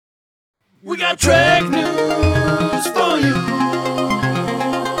We got track news for you.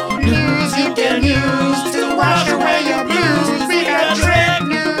 News you can use to wash away your blues. We got track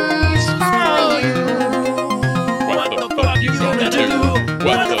news for you. What the fuck you gonna do?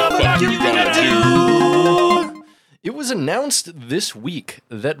 What the fuck you gonna do? It was announced this week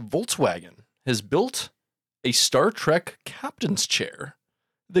that Volkswagen has built a Star Trek captain's chair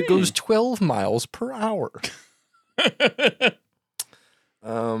that goes 12 miles per hour.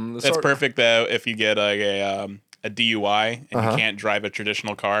 That's perfect though if you get like a DUI and you can't drive a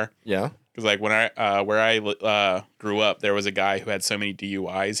traditional car. Yeah. Because like when where I grew up, there was a guy who had so many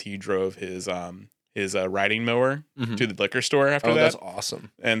DUIs. He drove his riding mower to the liquor store after that. That's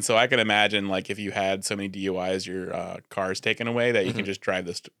awesome. And so I can imagine like if you had so many DUIs, your car's taken away, that you can just drive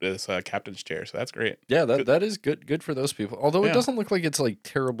this captain's chair. So that's great. Yeah, that is good for those people. Although it Yeah. doesn't look like it's like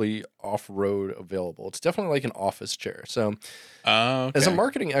terribly off-road available. It's definitely like an office chair. So Okay. as a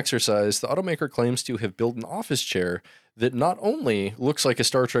marketing exercise, the automaker claims to have built an office chair that not only looks like a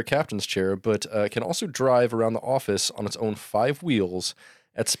Star Trek captain's chair, but can also drive around the office on its own 5 wheels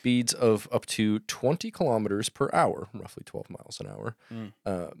at speeds of up to 20 kilometers per hour, roughly 12 miles an hour.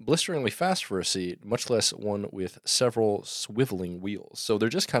 Blisteringly fast for a seat, much less one with several swiveling wheels. So they're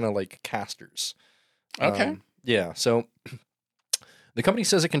just kind of like casters. Okay. Yeah, so the company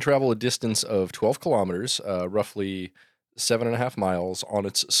says it can travel a distance of 12 kilometers, roughly 7.5 miles, on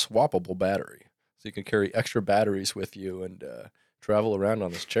its swappable battery. So you can carry extra batteries with you and travel around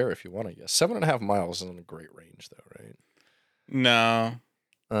on this chair if you want, I guess. 7.5 miles isn't a great range, though, right? No.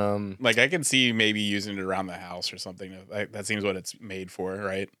 Like I can see maybe using it around the house or something. That seems what it's made for,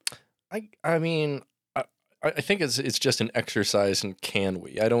 right? I mean, I think it's just an exercise in can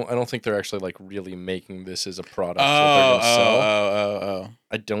we. I don't think they're actually like really making this as a product that they're gonna sell.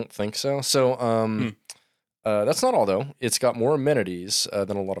 I don't think so. So that's not all though. It's got more amenities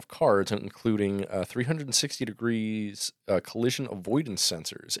than a lot of cars, including 360 degrees collision avoidance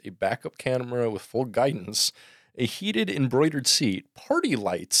sensors, a backup camera with full guidance, a heated embroidered seat, party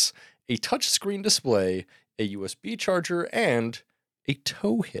lights, a touchscreen display, a USB charger, and a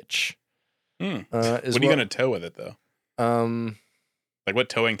tow hitch. What are you going to tow with it, though? Like, what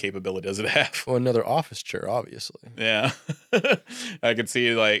towing capability does it have? Well, another office chair, obviously. Yeah. I could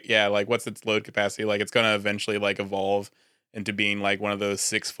see, like, what's its load capacity? Like, it's going to eventually, like, evolve into being, like, one of those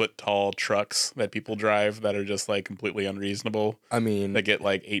 6-foot-tall trucks that people drive that are just, like, completely unreasonable. I mean... That get,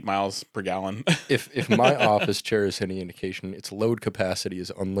 like, 8 miles per gallon. If my office chair is any indication, its load capacity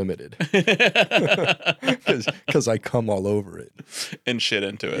is unlimited. Because I come all over it. And shit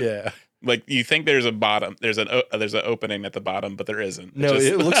into it. Yeah. Like you think there's a bottom, there's an opening at the bottom, but there isn't. No,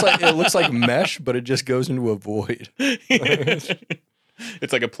 it looks like mesh, but it just goes into a void.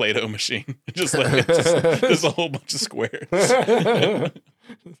 It's like a Play-Doh machine, just a whole bunch of squares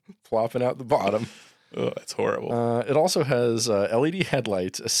flopping out the bottom. Oh, that's horrible. It also has LED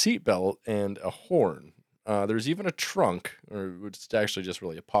headlights, a seatbelt, and a horn. There's even a trunk, or it's actually just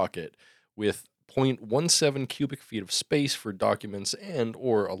really a pocket, with 0.17 cubic feet of space for documents and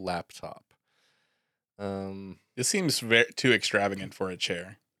or a laptop. This seems too extravagant for a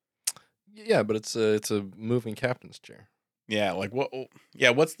chair. Yeah, but it's a moving captain's chair. Yeah, like what? Yeah,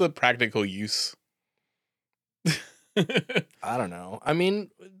 what's the practical use? I don't know. I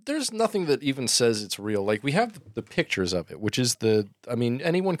mean, there's nothing that even says it's real. Like, we have the pictures of it, which is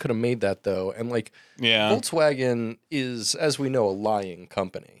anyone could have made that, though. And, like, Volkswagen is, as we know, a lying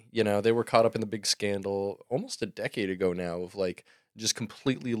company. You know, they were caught up in the big scandal almost a decade ago now of, like, just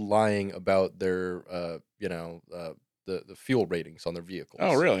completely lying about their, the fuel ratings on their vehicles.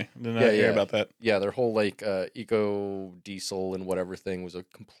 Oh, really? Didn't hear about that. Yeah, their whole, like, eco diesel and whatever thing was a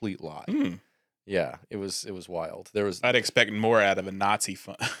complete lie. Yeah, it was wild. I'd expect more out of a Nazi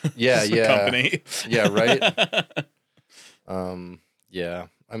company. Yeah, right. Yeah.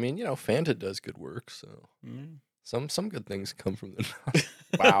 I mean, Fanta does good work, so some good things come from the.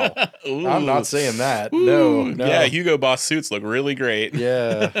 Wow. I'm not saying that. No. Yeah, Hugo Boss suits look really great.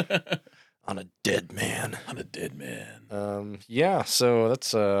 Yeah. On a dead man. Yeah. So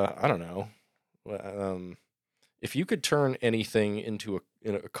that's I don't know. If you could turn anything into a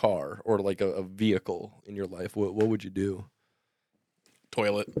car or like a vehicle in your life, what would you do?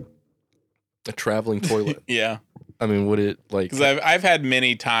 Toilet. A traveling toilet. Yeah. I mean, would it like? Because I've had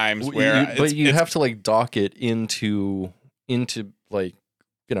many times where, you have to like dock it into like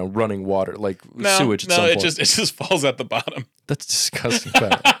running water, like sewage. At some point. It just falls at the bottom. That's disgusting.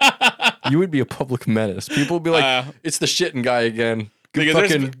 You would be a public menace. People would be like, "It's the shitting guy again."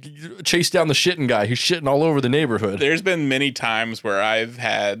 fucking chase down the shitting guy who's shitting all over the neighborhood. There's been many times where I've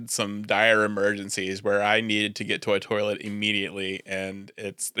had some dire emergencies where I needed to get to a toilet immediately, and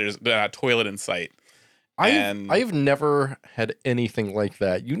there's not a toilet in sight. I've never had anything like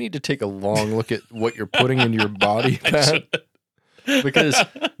that. You need to take a long look at what you're putting in your body, Pat, because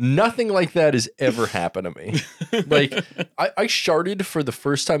nothing like that has ever happened to me. Like I sharted for the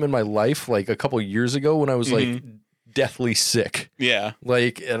first time in my life like a couple years ago when I was like deathly sick. Yeah.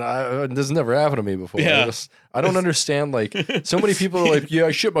 Like, and this has never happened to me before. Yeah. I don't understand. Like, so many people are like, yeah,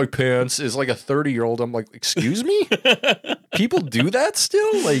 I shit my pants. Is like a 30-year-old. I'm like, excuse me? People do that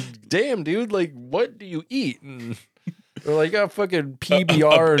still? Like, damn, dude. Like, what do you eat? And they're like, oh, fucking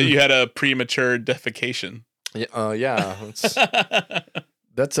PBR. You had a premature defecation. Yeah.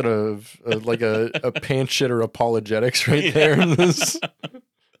 That's like a pants shitter apologetics right there.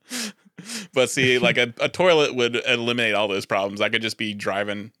 But see, like a toilet would eliminate all those problems. I could just be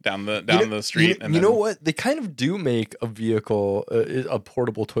driving down the street. You know what? They kind of do make a vehicle, a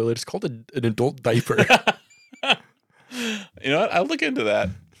portable toilet. It's called an adult diaper. You know what? I'll look into that.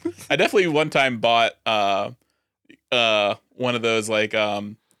 I definitely one time bought one of those like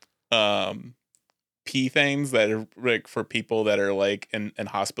pee things that are like for people that are like in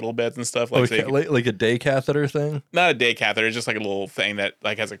hospital beds and stuff. Like, like a day catheter thing? Not a day catheter. It's just like a little thing that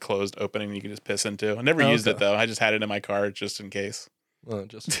like has a closed opening you can just piss into. I never used it though. I just had it in my car just in case. Well,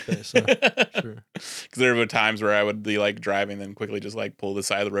 just in case. Sure. Because there were times where I would be like driving, then quickly just like pull the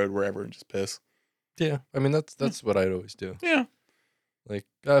side of the road wherever and just piss. Yeah, I mean that's what I'd always do. Yeah. Like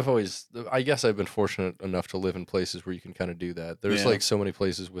I guess I've been fortunate enough to live in places where you can kind of do that. There's like so many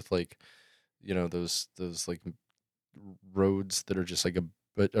places with like, you know, those like roads that are just like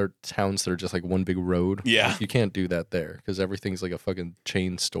or towns that are just like one big road. Yeah. Like, you can't do that there because everything's like a fucking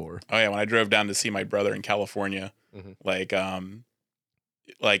chain store. Oh yeah, when I drove down to see my brother in California, I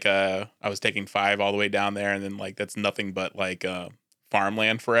was taking 5 all the way down there, and then like that's nothing but like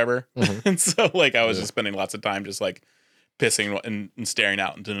farmland forever. And so like I was just spending lots of time just like pissing and staring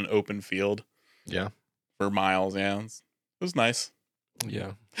out into an open field. Yeah. For miles. Yeah. It was nice.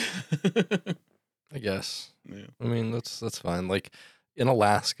 Yeah. I guess. Yeah. I mean, that's fine. Like in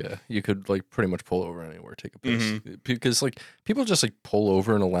Alaska, you could like pretty much pull over anywhere, take a piss. Because like people just like pull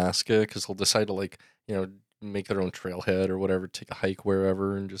over in Alaska because they'll decide to like, you know, make their own trailhead or whatever, take a hike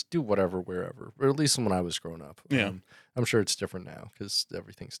wherever and just do whatever wherever. Or at least when I was growing up. Yeah. I'm sure it's different now because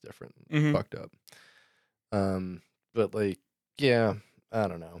everything's different and fucked up. But like, yeah, I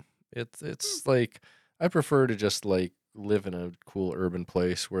don't know. It's like I prefer to just like live in a cool urban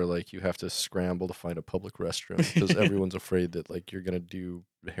place where like you have to scramble to find a public restroom because everyone's afraid that like you're gonna do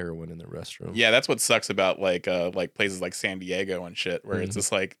heroin in the restroom. Yeah, that's what sucks about like places like San Diego and shit, where it's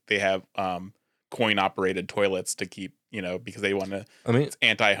just like they have coin operated toilets to keep, you know, because they want to. I mean, it's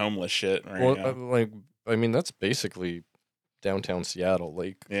anti-homeless shit. Right? Well, I mean that's basically downtown Seattle.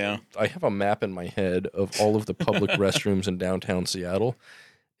 Like, yeah, I have a map in my head of all of the public restrooms in downtown Seattle,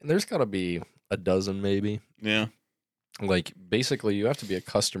 and there's got to be a dozen maybe. Yeah. Like basically you have to be a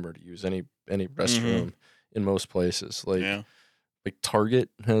customer to use any restroom in most places. Like Target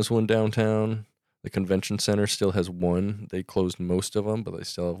has one downtown. The convention center still has one. They closed most of them, but they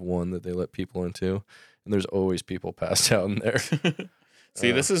still have one that they let people into. And there's always people passed out in there.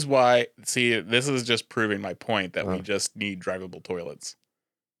 This is just proving my point that we just need drivable toilets.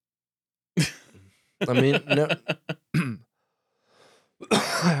 I mean, no.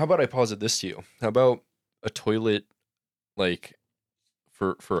 How about I posit this to you? How about a toilet like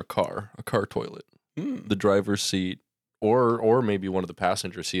for a car toilet? The driver's seat or maybe one of the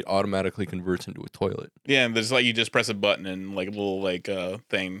passenger seat automatically converts into a toilet. Yeah, and there's like you just press a button and like a little like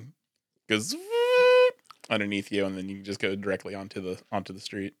thing goes underneath you, and then you can just go directly onto the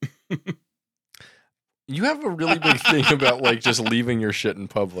street. You have a really big thing about like just leaving your shit in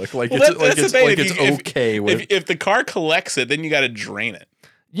public. Like it's okay if the car collects it, then you got to drain it.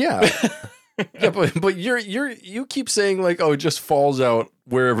 Yeah. Yeah, but you keep saying like, oh, it just falls out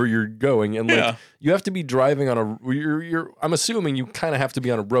wherever you're going, and like you have to be driving on I'm assuming you kind of have to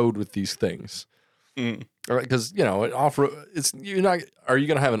be on a road with these things, all right? Because you know, off road. Are you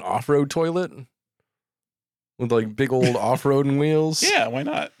gonna have an off road toilet with like big old off roading wheels? Yeah, why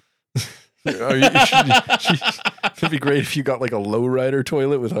not? It'd be great if you got like a lowrider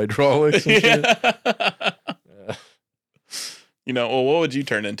toilet with hydraulics and shit. You know, well, what would you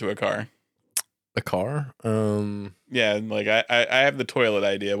turn into a car? A car? Yeah, like I have the toilet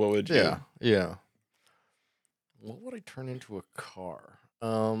idea. What would you? Yeah. What would I turn into a car?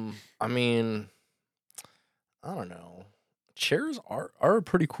 I mean, I don't know. Chairs are a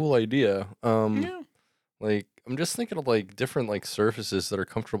pretty cool idea. Like, I'm just thinking of like different like surfaces that are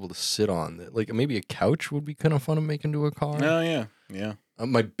comfortable to sit on. Like maybe a couch would be kind of fun to make into a car. Oh yeah, yeah.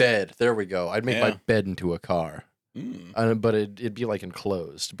 My bed. There we go. I'd make my Yeah. bed into a car. Mm. But it'd be like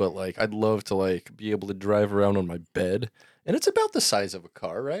enclosed. But like I'd love to like be able to drive around on my bed, and it's about the size of a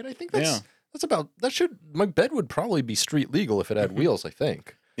car, right? I think Yeah. that's about that should my bed would probably be street legal if it had wheels. I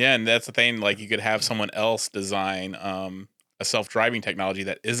think. Yeah, and that's the thing. Like, you could have someone else design a self-driving technology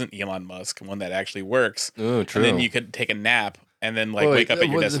that isn't Elon Musk, one that actually works, Oh, true. and then you could take a nap and then like wake up at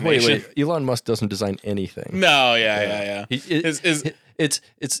your Wait, destination. wait. Elon Musk doesn't design anything. No, yeah. He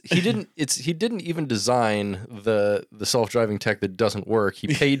didn't even design the self-driving tech that doesn't work. He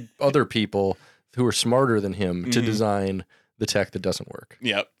paid other people who are smarter than him to design the tech that doesn't work.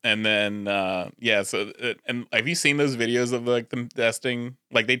 Yep. And then and have you seen those videos of like them testing?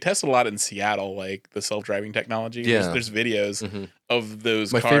 Like, they test a lot in Seattle, like the self-driving technology. Yeah. There's videos of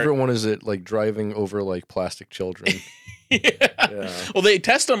those. My favorite one is it like driving over like plastic children. Yeah. Well, they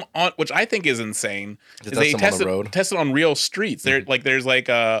test them on, which I think is insane. To Is they test them on the road? test it on real streets. They're like there's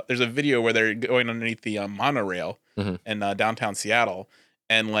a video where they're going underneath the monorail in downtown Seattle,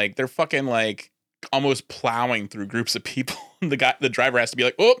 and like they're fucking like almost plowing through groups of people. The driver has to be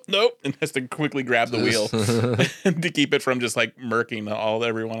like, oh nope, and has to quickly grab the wheel to keep it from just like murking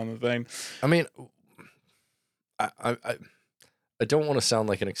everyone on the thing. I mean, I don't want to sound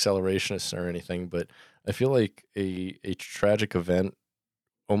like an accelerationist or anything, but I feel like a tragic event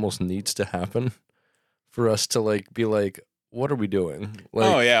almost needs to happen for us to like be like, what are we doing?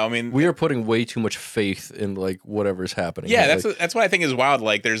 Like, Oh yeah, I mean, we are putting way too much faith in like whatever's happening. yeah, Like, that's what I think is wild.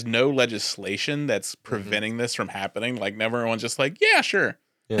 Like, there's no legislation that's preventing this from happening. Like, everyone's just like, yeah, sure.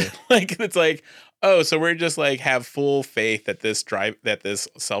 yeah. Like, it's like, oh, so we're just like have full faith that this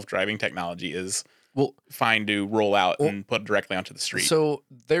self-driving technology is Well, fine to roll out and put directly onto the street. so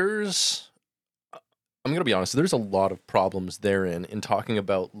I'm gonna be honest. There's a lot of problems therein in talking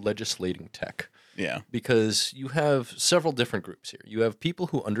about legislating tech. Yeah. Because you have several different groups here. You have people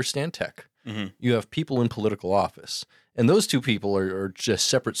who understand tech. Mhm. You have people in political office. And those two people are just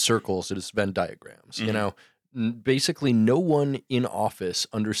separate circles as Venn diagrams. You know, basically no one in office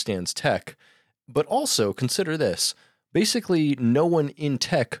understands tech. But also consider this. Basically, no one in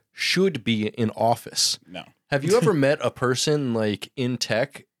tech should be in office. No. Have you ever met a person like in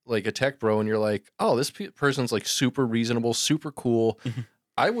tech, like a tech bro, and you're like, oh, this person's like super reasonable, super cool.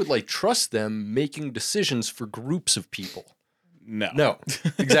 I would like trust them making decisions for groups of people. No,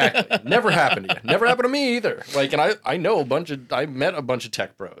 exactly. Never happened to you. Never happened to me either. Like, and I know I met a bunch of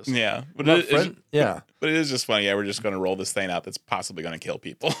tech bros. Yeah. But My it friend- yeah. But it is just funny. Yeah, we're just going to roll this thing out that's possibly going to kill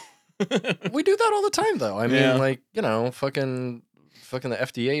people. We do that all the time, though. I mean, Yeah. like, you know, fucking the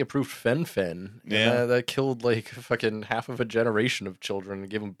FDA approved fen. Yeah. That killed like fucking half of a generation of children and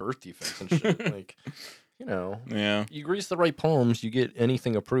gave them birth defects and shit. Like, you know, Yeah. you grease the right palms, you get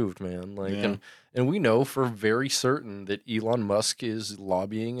anything approved, man. Like, Yeah. and we know for very certain that Elon Musk is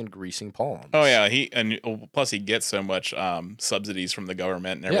lobbying and greasing palms. Oh yeah, plus he gets so much subsidies from the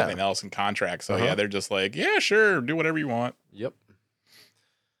government and everything else and contracts. So yeah, they're just like, yeah, sure, do whatever you want. Yep.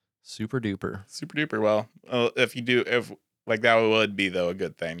 Super duper. Super duper. Well, if like that would be though a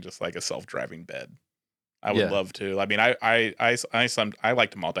good thing, just like a self-driving bed. I would Yeah. love to. I mean, I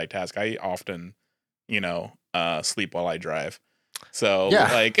like to multitask. I often, sleep while I drive. So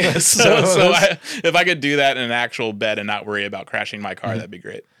Yeah. like, So if I could do that in an actual bed and not worry about crashing my car, that'd be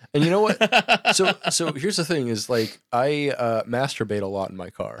great. And you know what? So here's the thing: is like I masturbate a lot in my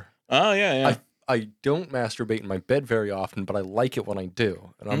car. Oh yeah. I don't masturbate in my bed very often, but I like it when I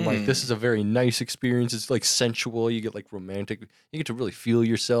do. And I'm like, this is a very nice experience. It's like sensual. You get like romantic. You get to really feel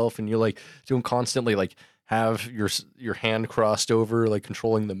yourself, and you're like doing constantly like have your hand crossed over, like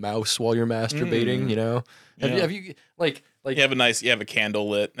controlling the mouse while you're masturbating. You know? Have you like you have a candle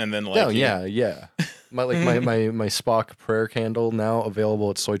lit, and then like oh yeah. My my Spock prayer candle now available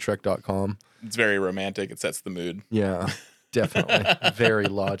at soytrek.com. it's very romantic. It sets the mood. Yeah, definitely. Very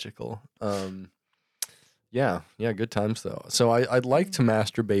logical. Yeah, good times though. So I'd like to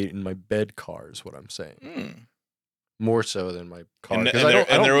masturbate in my bed car is what I'm saying. More so than my car. And Because there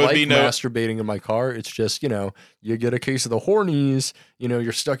I don't would like be no- masturbating in my car. It's just, you get a case of the hornies,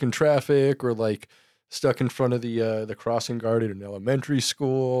 you're stuck in traffic or like stuck in front of the crossing guard at an elementary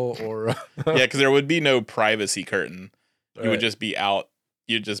school or Yeah, because there would be no privacy curtain. You Right. would just be out.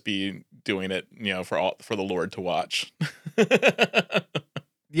 You'd just be doing it, for the Lord to watch.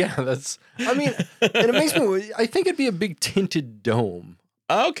 Yeah, and it makes me, I think it'd be a big tinted dome.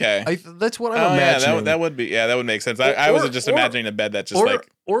 Okay. That's what I'm imagining. Yeah, that would be. Yeah, that would make sense. I was just imagining a bed that's just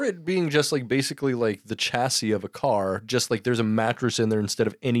or it being just like basically like the chassis of a car, just like there's a mattress in there instead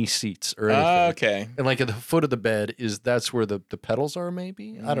of any seats or anything. Okay. And like at the foot of the bed that's where the pedals are.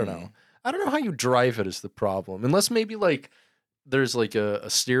 Maybe I don't know. I don't know how you drive it is the problem, unless maybe like there's like a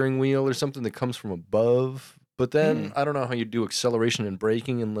steering wheel or something that comes from above. But then I don't know how you do acceleration and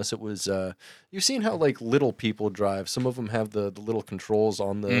braking unless it was. You've seen how like little people drive. Some of them have the little controls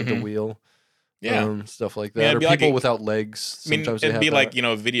on the wheel, stuff like that. Or people like without legs. Sometimes it'd be like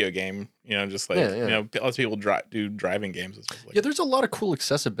a video game. Just like lots of people do driving games. And stuff like there's a lot of cool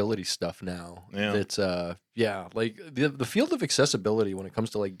accessibility stuff now. Yeah, that's like the field of accessibility when it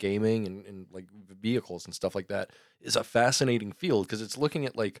comes to like gaming and like vehicles and stuff like that is a fascinating field because it's looking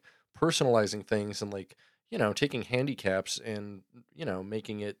at like personalizing things and like. Taking handicaps and,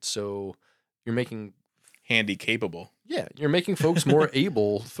 making it so you're making handy capable. Yeah. You're making folks more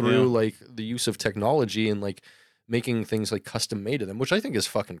able through like the use of technology and like making things like custom made to them, which I think is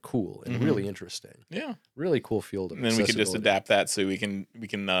fucking cool and really interesting. Yeah. Really cool field of And then we could just adapt that so we can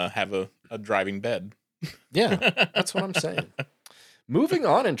have a driving bed. Yeah. That's what I'm saying. Moving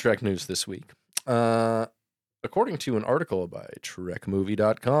on in Trek news this week. According to an article by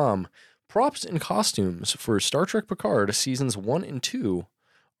TrekMovie.com, props and costumes for Star Trek Picard seasons 1 and 2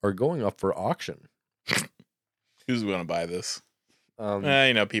 are going up for auction. Who's going to buy this?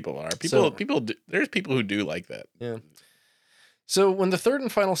 People are. There's people who do like that. Yeah. So when the third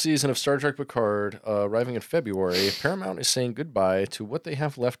and final season of Star Trek Picard arriving in February, Paramount is saying goodbye to what they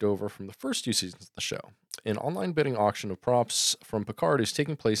have left over from the first 2 seasons of the show. An online bidding auction of props from Picard is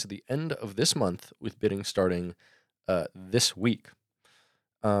taking place at the end of this month, with bidding starting this week.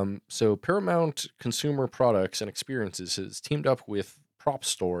 So Paramount Consumer Products and Experiences has teamed up with Prop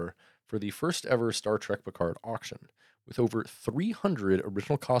Store for the first ever Star Trek Picard auction, with over 300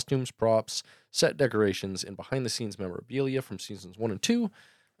 original costumes, props, set decorations, and behind-the-scenes memorabilia from seasons 1 and 2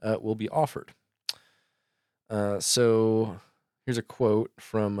 will be offered. So here's a quote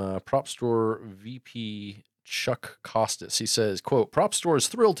from Prop Store VP Chuck Costas. He says, quote, "Prop Store is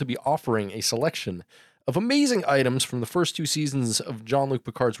thrilled to be offering a selection of amazing items from the first 2 seasons of Jean-Luc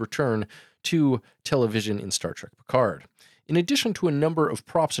Picard's return to television in Star Trek Picard. In addition to a number of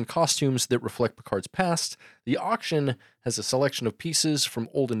props and costumes that reflect Picard's past, the auction has a selection of pieces from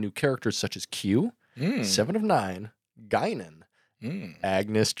old and new characters such as Q, 7 of 9, Guinan,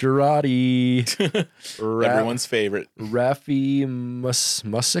 Agnes Jurati, everyone's favorite, Raffi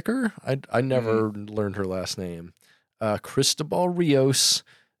Musiker. I never learned her last name. Cristobal Rios,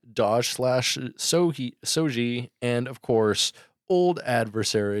 Daj/Soji, and of course, old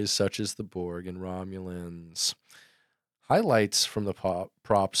adversaries such as the Borg and Romulans. Highlights from the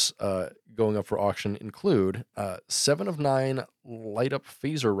props going up for auction include 7 of 9 light-up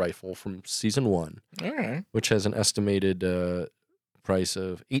phaser rifle from season 1, which has an estimated price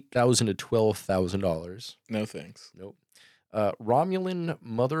of $8,000 to $12,000. No thanks. Nope. Romulan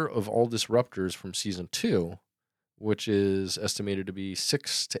Mother of All Disruptors from season 2, which is estimated to be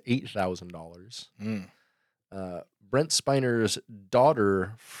 $6,000 to $8,000. Brent Spiner's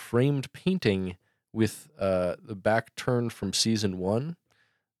daughter framed painting with the back turned from season 1,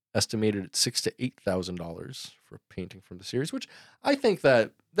 estimated at $6,000 to $8,000 for a painting from the series, which I think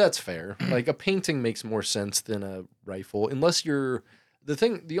that's fair. Like a painting makes more sense than a rifle, unless you're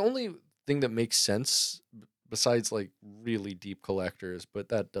the only thing that makes sense besides like really deep collectors, but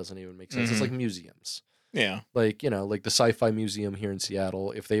that doesn't even make sense. It's like museums. Yeah. Like, like the Sci-Fi Museum here in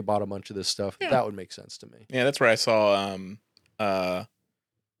Seattle, if they bought a bunch of this stuff, that would make sense to me. Yeah, that's where I saw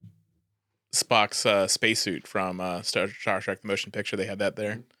Spock's spacesuit from Star Trek the Motion Picture. They had that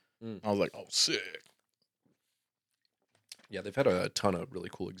there. I was like, oh, sick. Yeah, they've had a ton of really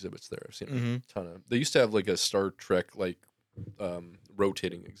cool exhibits there. I've seen a ton of. They used to have like a Star Trek like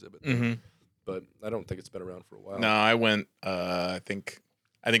rotating exhibit there, but I don't think it's been around for a while. No, I went I think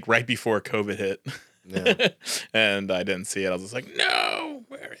right before COVID hit. Yeah. And I didn't see it. I was just like, no,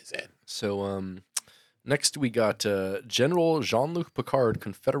 where is it? So next we got General Jean-Luc Picard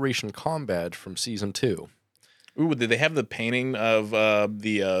Confederation Com Badge from season 2. Ooh, did they have the painting of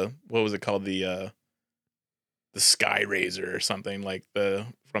the what was it called, the Sky Razor or something, like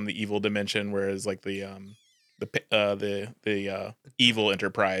from the Evil Dimension, whereas like the Evil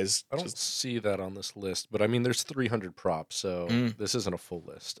Enterprise. I don't see that on this list, but I mean, there's 300 props, so this isn't a full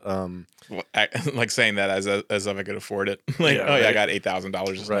list. Like saying that as if I could afford it. Like, I got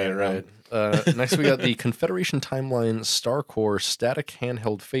 $8,000. Right. Next, we got the Confederation Timeline Starcore static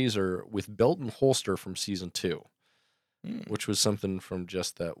handheld phaser with belt and holster from season 2, which was something from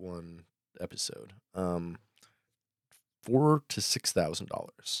just that one episode. $4,000 to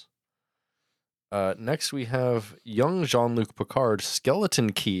 $6,000. Next, we have young Jean-Luc Picard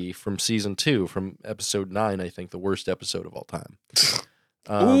skeleton key from season 2, from episode 9. I think the worst episode of all time.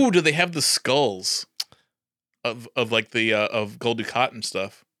 Ooh, do they have the skulls of like the of Gul Dukat and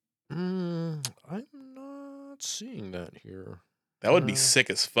stuff? I'm not seeing that here. That would be sick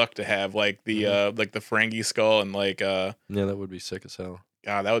as fuck to have like the Ferengi skull and like yeah, that would be sick as hell.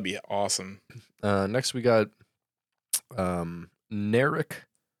 God, that would be awesome. Next, we got Narek's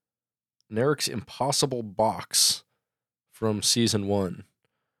Impossible Box from season 1.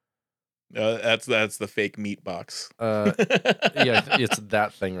 That's the fake meat box. Yeah, it's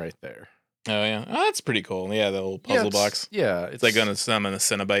that thing right there. Oh yeah, that's pretty cool. Yeah, the little puzzle box. Yeah, It's like gonna summon a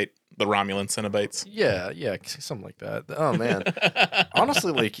Cenobite, the Romulan Cenobites. Yeah, something like that. Oh man,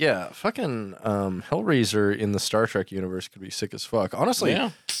 honestly, like fucking Hellraiser in the Star Trek universe could be sick as fuck. Honestly,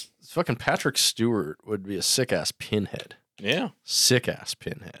 fucking Patrick Stewart would be a sick ass Pinhead. Yeah, sick ass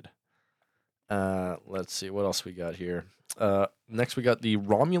Pinhead. Let's see what else we got here. Next we got the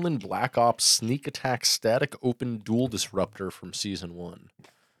Romulan Black Ops Sneak Attack Static Open Dual Disruptor from season 1.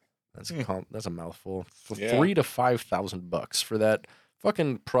 That's a mouthful. For $3,000 to $5,000 for that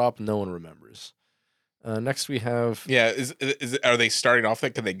fucking prop no one remembers. Next we have are they starting off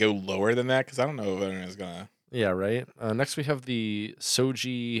that? Can they go lower than that? Because I don't know if anyone's gonna. Yeah, right. Next we have the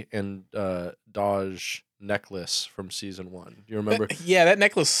Soji and Dodge necklace from season 1. Do you remember? Yeah, that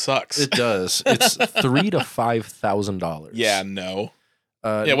necklace sucks. It does. It's $3,000 to $5,000. Yeah, no.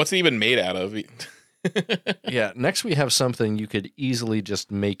 What's it even made out of? Yeah. Next, we have something you could easily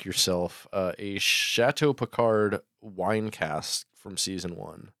just make yourself: a Chateau Picard wine cask from season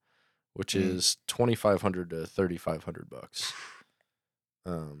 1, which is $2,500 to $3,500.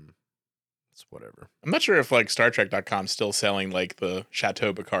 It's whatever. I'm not sure if like StarTrek.com is still selling like the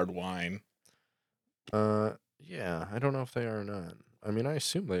Chateau Picard wine. Yeah, I don't know if they are or not. I mean, I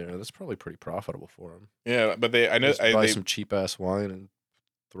assume they are. That's probably pretty profitable for them. Yeah, but I know buy some cheap ass wine and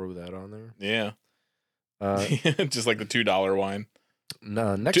throw that on there. Yeah. Just like the $2 wine.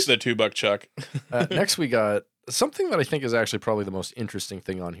 No, next the $2 chuck. Next we got something that I think is actually probably the most interesting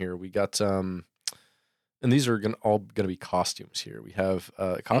thing on here. We got and these are all gonna be costumes here. We have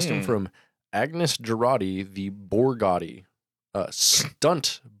a costume from Agnes Girardi, the Borgatti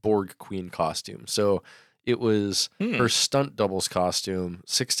stunt Borg Queen costume. So it was her stunt doubles costume,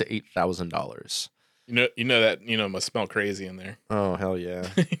 $6,000 to $8,000. You know that must smell crazy in there. Oh hell yeah!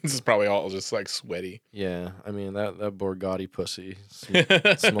 This is probably all just like sweaty. Yeah, I mean that Borgatti pussy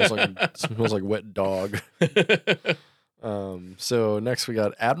smells like wet dog. So next we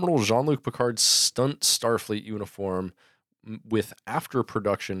got Admiral Jean-Luc Picard's stunt Starfleet uniform with after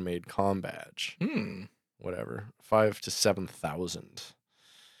production made comm badge. Whatever, $5,000 to $7,000.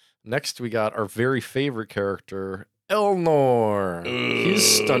 Next we got our very favorite character, Elnor.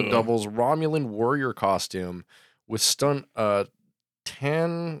 His stunt doubles Romulan warrior costume with stunt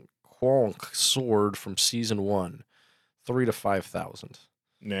Tan Quonk sword from season 1, $3,000 to $5,000.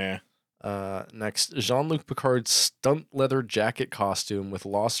 Nah. Next, Jean-Luc Picard's stunt leather jacket costume with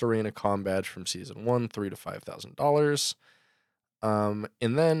La Sirena comm badge from season 1, $3,000 to $5,000.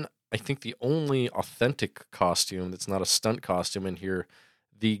 And then I think the only authentic costume that's not a stunt costume in here,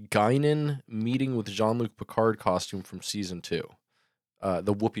 the Guinan meeting with Jean-Luc Picard costume from season 2,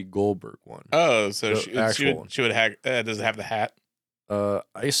 the Whoopi Goldberg one. Oh, so she would have. Does it have the hat? I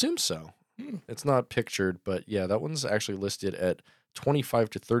assume so. It's not pictured, but yeah, that one's actually listed at $2,500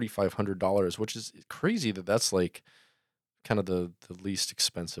 to $3,500, which is crazy that that's like kind of the least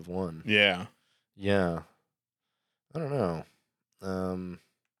expensive one. Yeah. I don't know.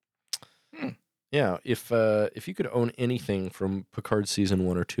 Yeah, if you could own anything from Picard season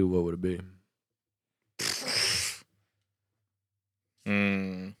 1 or 2, what would it be?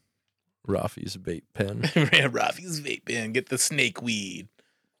 Rafi's vape pen. Rafi's vape pen. Get the snake weed.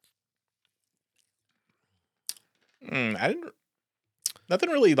 Nothing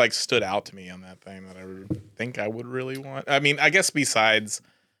really like stood out to me on that thing that I would think I would really want. I mean, I guess besides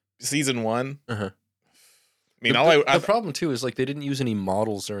season 1. I mean, the problem too is like they didn't use any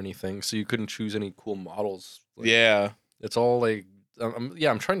models or anything, so you couldn't choose any cool models. Like, yeah, it's all like,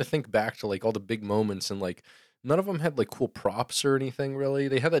 I'm trying to think back to like all the big moments, and like none of them had like cool props or anything really.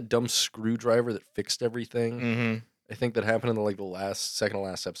 They had that dumb screwdriver that fixed everything. I think that happened in the second to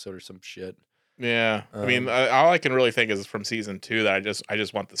last episode or some shit. Yeah, I mean, all I can really think is from season 2 that I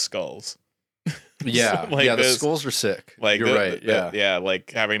just want the skulls. Yeah, the skulls are sick. Like you're right. Yeah, like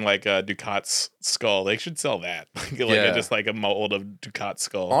having like a Ducat's skull. They should sell that. Just like a mold of Ducat's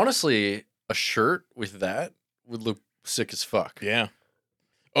skull. Honestly, a shirt with that would look sick as fuck. Yeah.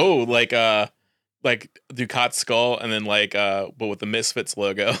 Oh, like Ducat skull, and then but with the Misfits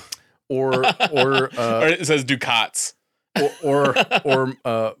logo, or it says Ducats, or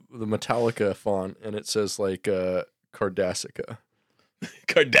the Metallica font, and it says like Cardassica.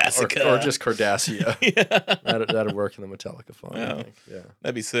 Cardassica, or just Cardassia. Yeah. That'd work in the Metallica font. Yeah. I think. Yeah,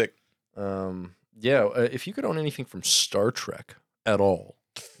 that'd be sick. If you could own anything from Star Trek at all,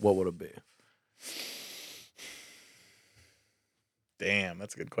 what would it be? Damn,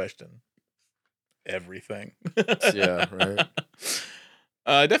 that's a good question. Everything. Yeah, right.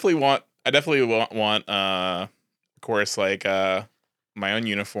 I definitely want of course, like my own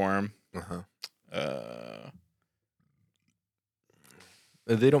uniform.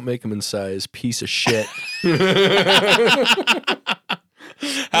 They don't make them in size. Piece of shit.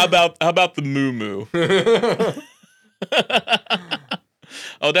 How about the moo?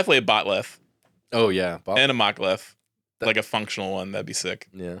 Oh, definitely a botleth. Oh yeah, and a mockleth, like a functional one. That'd be sick.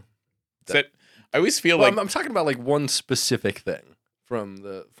 Yeah. I always feel well, like I'm talking about like one specific thing from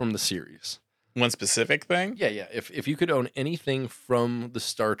the series. One specific thing. Yeah. If you could own anything from the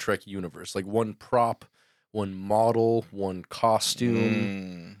Star Trek universe, like one prop, one model, one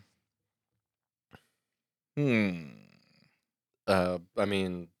costume. I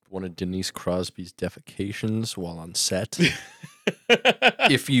mean, one of Denise Crosby's defecations while on set,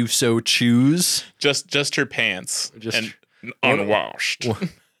 if you so choose. Just her pants, and unwashed.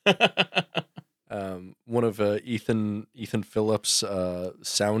 One of Ethan Phillips'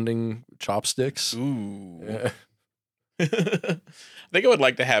 sounding chopsticks. Ooh. Yeah. I think I would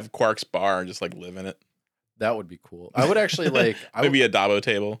like to have Quark's bar and just like live in it. That would be cool. I would actually like. Maybe a Dabo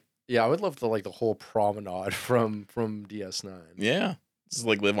table. Yeah, I would love the whole promenade from DS9. Yeah, just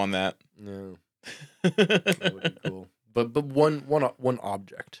like live on that. Yeah, that would be cool. But one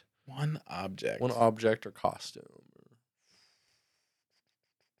object. One object. One object or costume.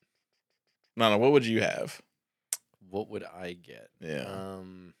 No. What would you have? What would I get? Yeah.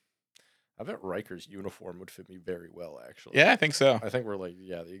 I bet Riker's uniform would fit me very well, actually. Yeah, I think so. I think we're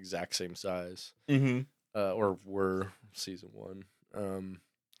the exact same size. Mm-hmm. Or we're season 1.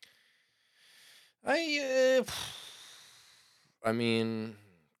 I mean,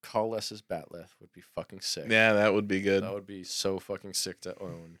 Kalles's Batleth would be fucking sick. Yeah, that would be good. That would be so fucking sick to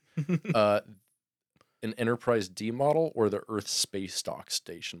own. An Enterprise D model or the Earth Space Dock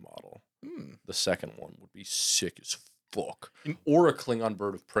Station model. The second one would be sick as fuck. Or a Klingon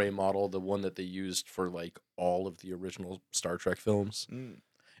Bird of Prey model, the one that they used for like all of the original Star Trek films.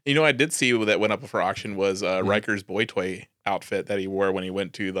 You know, I did see that went up for auction was Riker's boy toy outfit that he wore when he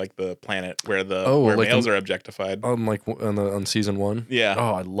went to like the planet where males are objectified. On season 1. Yeah.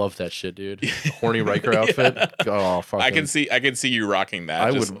 Oh, I love that shit, dude. The horny Riker outfit. Oh, fuck. I can see you rocking that.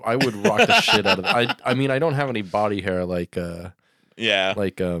 I would rock the shit out of it. I mean, I don't have any body hair like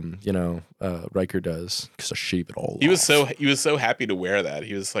Riker does because I shave it all. He was so happy to wear that.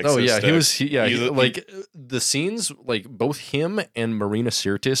 He was like, oh so yeah, stoked. The scenes, like both him and Marina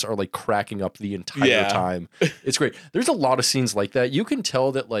Sirtis are like cracking up the entire time. It's great. There's a lot of scenes like that. You can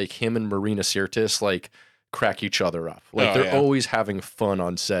tell that like him and Marina Sirtis like crack each other up. Like they're always having fun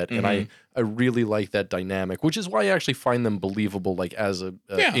on set, and I really like that dynamic, which is why I actually find them believable, like as a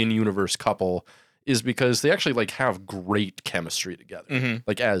in-universe couple. Is because they actually like have great chemistry together,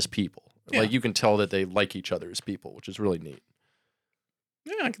 like as people. Yeah. Like you can tell that they like each other as people, which is really neat.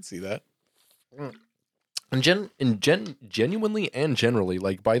 Yeah, I can see that. And genuinely and generally,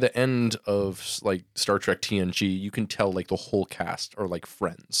 like by the end of like Star Trek TNG, you can tell like the whole cast are like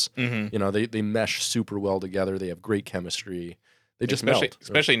friends. You know, they mesh super well together. They have great chemistry. They just melt.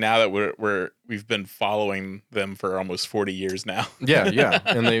 Especially now that we've been following them for almost 40 years now. Yeah.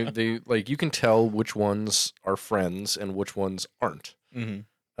 And they like you can tell which ones are friends and which ones aren't.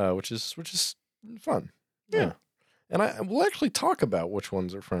 Which is fun. Yeah. And we'll actually talk about which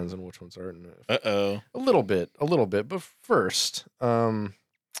ones are friends and which ones aren't. A little bit. But first,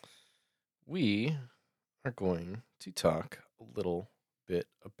 we are going to talk a little bit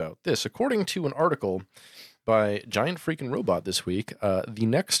about this. According to an article by Giant Freaking Robot this week, the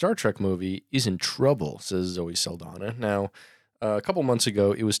next Star Trek movie is in trouble, says Zoe Saldana. Now, a couple months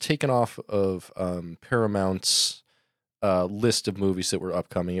ago, it was taken off of Paramount's list of movies that were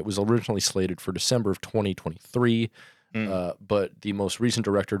upcoming. It was originally slated for December of 2023, but the most recent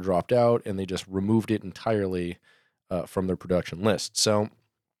director dropped out, and they just removed it entirely from their production list. So,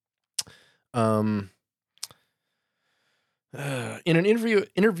 in an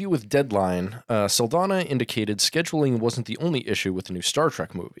interview with Deadline, Saldana indicated scheduling wasn't the only issue with the new Star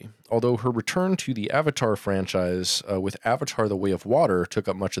Trek movie. Although her return to the Avatar franchise with Avatar: The Way of Water took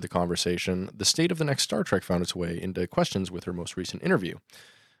up much of the conversation, the state of the next Star Trek found its way into questions with her most recent interview.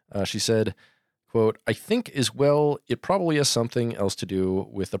 She said, Quote, I think as well, it probably has something else to do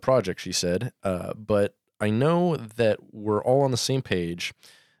with the project, she said. But I know that we're all on the same page,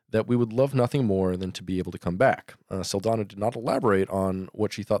 that we would love nothing more than to be able to come back. Saldana did not elaborate on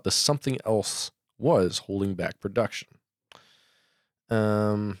what she thought the something else was holding back production.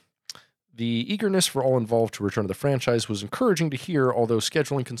 The eagerness for all involved to return to the franchise was encouraging to hear, although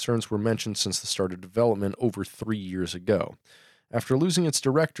scheduling concerns were mentioned since the start of development over 3 years ago. After losing its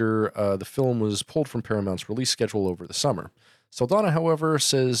director, the film was pulled from Paramount's release schedule over the summer. Saldana, however,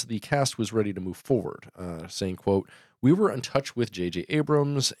 says the cast was ready to move forward, saying, quote, we were in touch with J.J.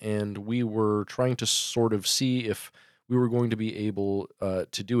 Abrams, and we were trying to sort of see if we were going to be able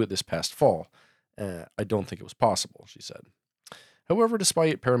to do it this past fall. I don't think it was possible, she said. However,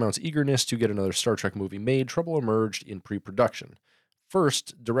 despite Paramount's eagerness to get another Star Trek movie made, trouble emerged in pre-production.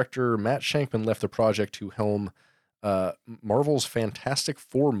 First, director Matt Shankman left the project to helm Marvel's Fantastic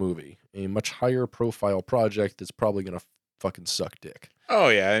Four movie, a much higher profile project that's probably going to fucking suck dick. Oh,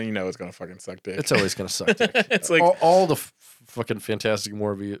 yeah, you know it's going to fucking suck dick. It's always going to suck dick. It's like all the fucking Fantastic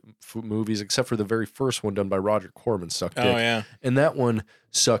movies, except for the very first one done by Roger Corman, suck dick. Oh, yeah. And that one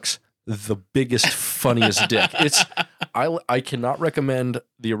sucks the biggest, funniest dick. I cannot recommend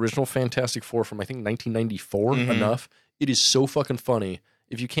the original Fantastic Four from, I think, 1994 enough. It is so fucking funny.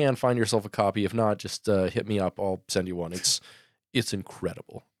 If you can, find yourself a copy. If not, just hit me up. I'll send you one. It's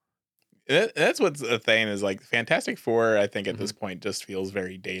incredible. That's what's the thing is like Fantastic Four, I think at this point just feels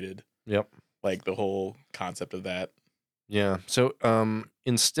very dated. Yep. Like the whole concept of that. Yeah. So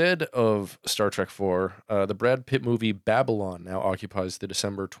instead of Star Trek 4, the Brad Pitt movie Babylon now occupies the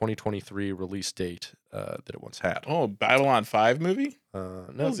December 2023 release date that it once had. Oh, Babylon 5 movie? No,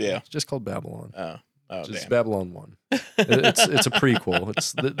 yeah. It's just called Babylon. Oh, It's damn. Babylon 1. It's a prequel.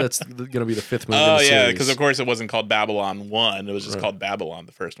 That's going to be the fifth movie. Oh, in the yeah, series. because of course it wasn't called Babylon 1. It was just called Babylon,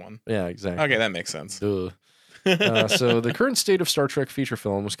 the first one. Yeah, exactly. Okay, that makes sense. Duh. So the current state of Star Trek feature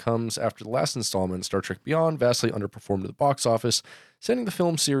films comes after the last installment, Star Trek Beyond, vastly underperformed at the box office, sending the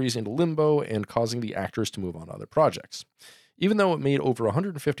film series into limbo and causing the actors to move on to other projects. Even though it made over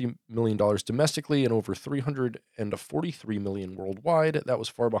 $150 million domestically and over $343 million worldwide, that was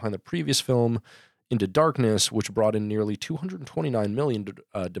far behind the previous film, Into Darkness, which brought in nearly $229 million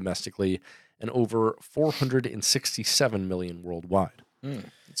domestically and over $467 million worldwide.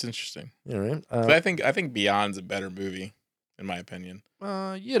 It's interesting. You know, right? But I think Beyond's a better movie, in my opinion.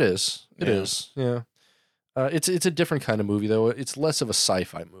 It is. It is. Yeah. It's a different kind of movie though. It's less of a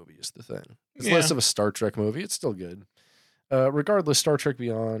sci-fi movie is the thing. It's less of a Star Trek movie. It's still good. Regardless, Star Trek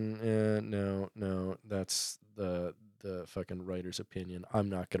Beyond. No, that's the fucking writer's opinion. I'm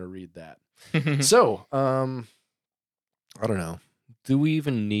not gonna read that. So, I don't know. Do we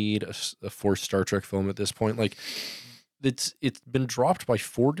even need a fourth Star Trek film at this point? Like, it's been dropped by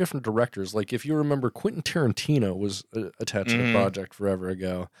 4 different directors. Like, if you remember, Quentin Tarantino was attached to the project forever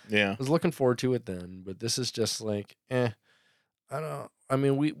ago. Yeah, I was looking forward to it then, but this is just like, I don't know. I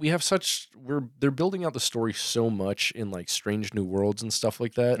mean, we have they're building out the story so much in like Strange New Worlds and stuff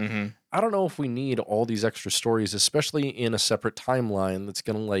like that. I don't know if we need all these extra stories, especially in a separate timeline that's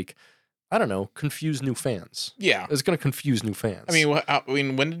gonna like, I don't know, confuse new fans. Yeah, It's gonna confuse new fans. I mean,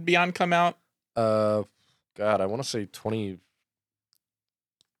 when did Beyond come out? God, I want to say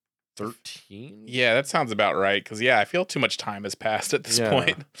 2013. Yeah, that sounds about right. Because I feel too much time has passed at this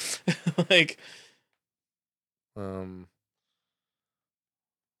point. Like,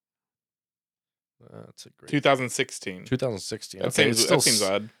 that's a great 2016. 2016. That Okay, seems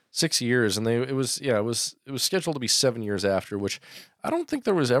odd. 6 years, and it was scheduled to be 7 years after, which I don't think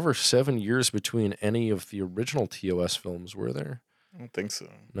there was ever 7 years between any of the original TOS films, were there? I don't think so.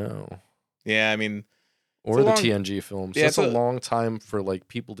 No. Yeah, I mean, Or the TNG films. Yeah, That's a long time for like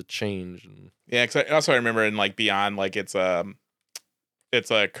people to change. And yeah, because I remember in like Beyond, like it's Kirk's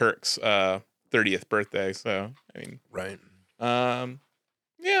 30th birthday. So I mean, right.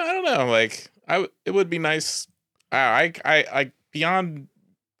 Yeah, I don't know. Like it would be nice. I Beyond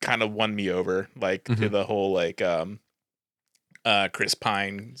kind of won me over, like to the whole like Chris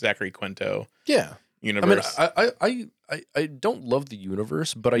Pine, Zachary Quinto universe. I mean, I don't love the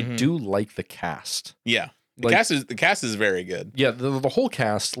universe, but I do like the cast. Yeah, the cast is very good. Yeah, the whole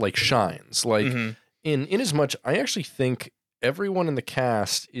cast like shines. Like in as much, I actually think everyone in the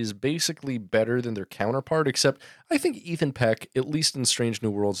cast is basically better than their counterpart, except I think Ethan Peck, at least in Strange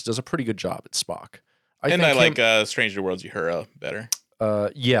New Worlds, does a pretty good job at Spock. I like Strange New Worlds Uhura better.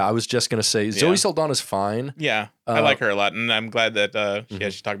 Yeah, I was just gonna say Zoe Saldana's fine. Yeah, I like her a lot, and I'm glad that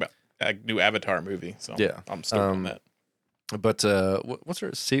she talked about a new Avatar movie. So yeah, I'm stoked on that. But what's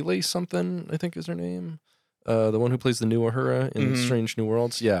her Celie something? I think is her name. the one who plays the new Uhura in Strange New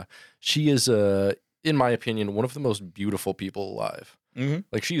Worlds. Yeah, she is, in my opinion, one of the most beautiful people alive.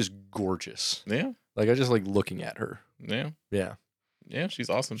 Like, she is gorgeous. Yeah. Like, I just like looking at her. Yeah. Yeah. Yeah, she's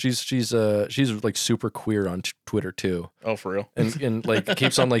awesome. She's like super queer on Twitter too. Oh, for real? And like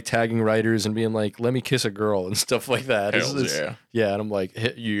keeps on like tagging writers and being like, "Let me kiss a girl" and stuff like that. Yeah. Yeah, and I'm like,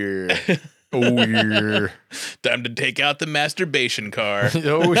 yeah. Oh yeah. Time to take out the masturbation car.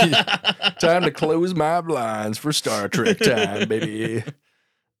 Oh yeah. Time to close my blinds for Star Trek time, baby.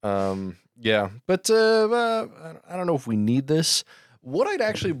 Yeah, but I don't know if we need this. What I'd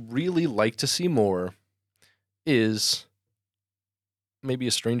actually really like to see more is maybe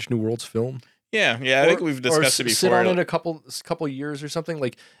a Strange New Worlds film. Yeah, I think we've discussed it before. Sit on it a couple years or something.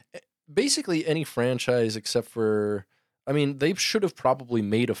 Like, basically any franchise except for, I mean, they should have probably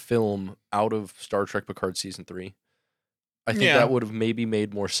made a film out of Star Trek Picard Season 3. I think that would have maybe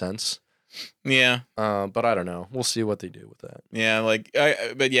made more sense. Yeah. But I don't know. We'll see what they do with that. Yeah,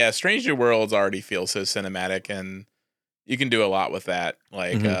 but yeah, Strange New Worlds already feels so cinematic, and you can do a lot with that.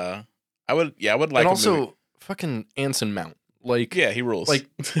 Like, I would like. And also, fucking Anson Mount. Like, yeah, he rules. Like,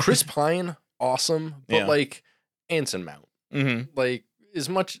 Chris Pine, awesome, but like Anson Mount, like as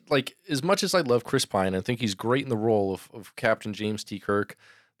much as I love Chris Pine, I think he's great in the role of Captain James T. Kirk.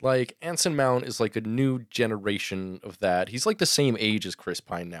 Like, Anson Mount is like a new generation of that. He's like the same age as Chris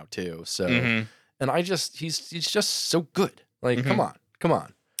Pine now too. So, and he's just so good. Like, come on,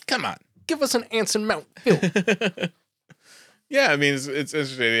 give us an Anson Mount film. Yeah, I mean it's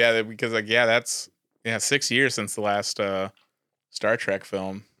interesting. Yeah, because that's 6 years since the last Star Trek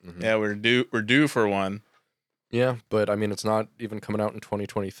film. Yeah, we're due for one. Yeah, but I mean, it's not even coming out in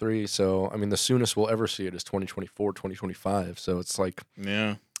 2023. So, I mean, the soonest we'll ever see it is 2024, 2025. So it's like,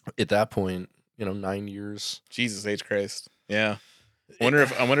 at that point, 9 years. Jesus H. Christ. Yeah. I wonder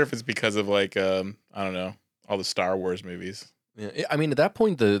if it's because of like, I don't know, all the Star Wars movies. Yeah, I mean, at that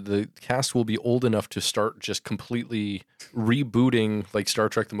point, the cast will be old enough to start just completely rebooting like Star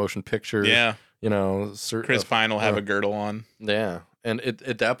Trek: The Motion Picture. Yeah. Chris Pine will have a girdle on. Yeah. And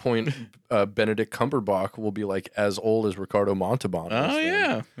at that point, Benedict Cumberbatch will be like as old as Ricardo Montalban. Oh,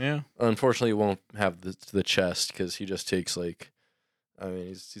 yeah. Unfortunately, he won't have the chest because he just takes like, I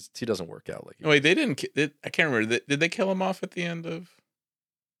mean, he doesn't work out like. Wait, they didn't. I can't remember. Did they kill him off at the end of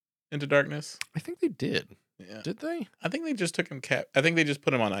Into Darkness? I think they did. Yeah. Did they? I think they just took him I think they just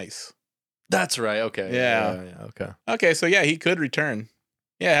put him on ice. That's right. Okay. Yeah. Okay. Okay. So yeah, he could return.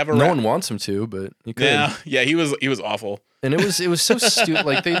 Yeah. Have a. No one wants him to, but he could. Yeah. He was awful. And it was so stupid.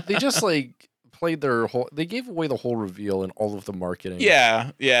 Like they just like played they gave away the whole reveal and all of the marketing.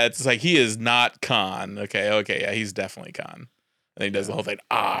 Yeah. It's like he is not Khan. Okay. Yeah, he's definitely Khan. And he does the whole thing.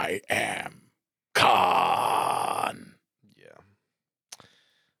 I am Khan.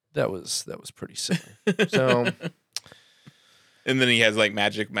 That was pretty silly. So, and then he has like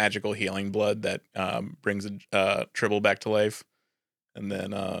magical healing blood that brings Tribble back to life, and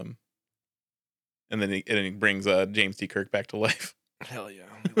then he brings James T. Kirk back to life. Hell yeah,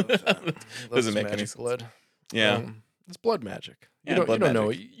 we love that. Doesn't make any sense. Blood. Yeah, it's blood magic. You don't know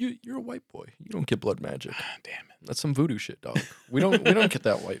it. You're a white boy. You don't get blood magic. Damn it, that's some voodoo shit, dog. We don't get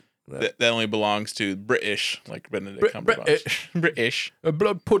that white. That only belongs to British, like Benedict Cumberbatch. British.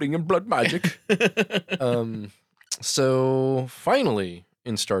 Blood pudding and blood magic. So finally,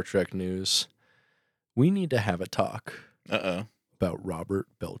 in Star Trek news, we need to have a talk. About Robert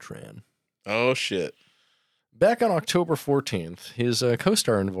Beltran. Oh shit! Back on October 14th, his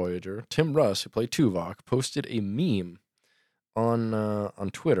co-star in Voyager, Tim Russ, who played Tuvok, posted a meme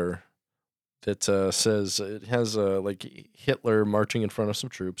on Twitter. That says, it has like Hitler marching in front of some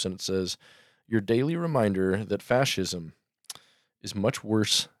troops, and it says, "Your daily reminder that fascism is much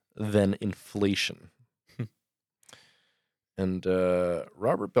worse than inflation." And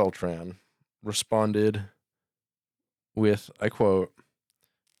Robert Beltran responded with, I quote,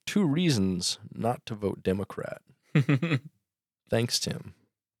 "2 reasons not to vote Democrat. Thanks, Tim."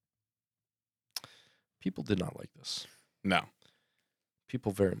 People did not like this. No.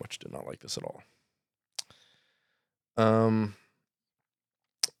 People very much did not like this at all.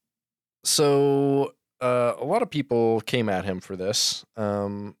 So a lot of people came at him for this.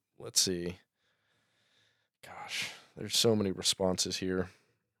 Let's see. Gosh, there's so many responses here.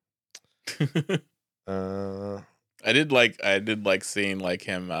 I did like seeing like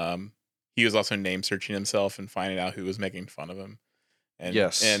him. He was also name searching himself and finding out who was making fun of him. And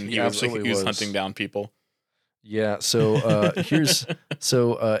yes, and he was hunting down people. Yeah, so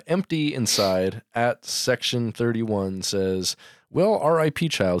Empty Inside at Section 31 says, "Well, R.I.P.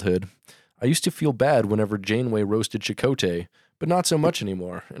 childhood. I used to feel bad whenever Janeway roasted Chakotay, but not so much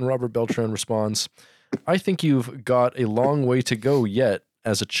anymore." And Robert Beltran responds, I think you've got a long way to go yet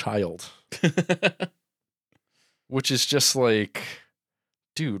as a child. Which is just like,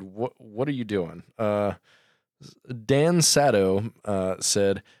 dude, what are you doing? Dan Sato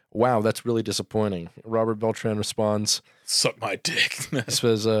said, wow, that's really disappointing. Robert Beltran responds, suck my dick.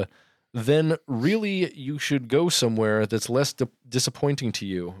 says, then really you should go somewhere that's less disappointing to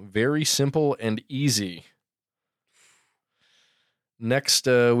you. Very simple and easy. Next,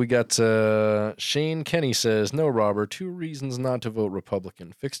 we got Shane Kenny says, no, Robert, 2 reasons not to vote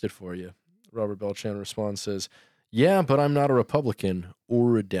Republican. Fixed it for you. Robert Beltran responds, says, yeah, but I'm not a Republican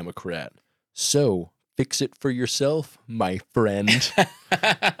or a Democrat. So fix it for yourself, my friend.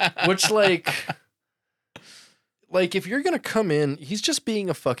 Which, like, if you're going to come in, he's just being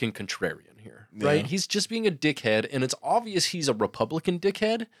a fucking contrarian here, right? He's just being a dickhead, and it's obvious he's a Republican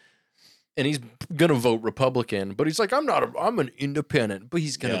dickhead, and he's going to vote Republican, but he's like, I'm an independent, but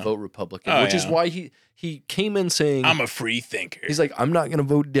he's going to vote Republican, which is why he came in saying, I'm a free thinker. He's like, I'm not going to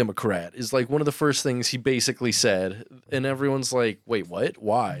vote Democrat, is like one of the first things he basically said, and everyone's like, wait, what?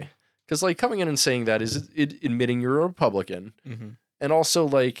 Why? Because, like, coming in and saying that is admitting you're a Republican. Mm-hmm. And also,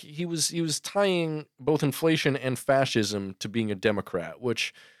 like, he was tying both inflation and fascism to being a Democrat,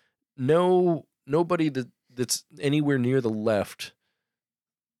 which nobody that's anywhere near the left,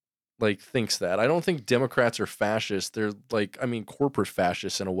 like, thinks that. I don't think Democrats are fascists. They're, like, I mean, corporate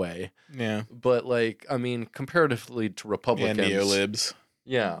fascists in a way. Yeah. But, like, I mean, comparatively to Republicans. Yeah, neolibs.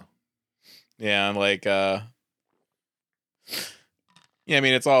 Yeah. Yeah, and, like, yeah, I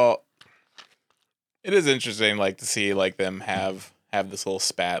mean, it is interesting, like, to see, like, them have this little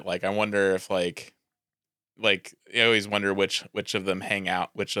spat. Like, I wonder if, like I always wonder which of them hang out,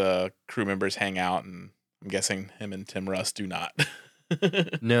 which crew members hang out, and I'm guessing him and Tim Russ do not.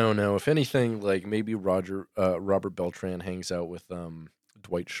 No. If anything, like, maybe Robert Beltran hangs out with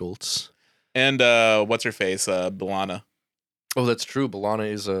Dwight Schultz. And what's her face? B'Elanna. Oh, that's true. B'Elanna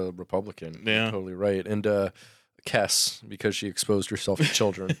is a Republican. Yeah. You're totally right. And Kess, because she exposed herself to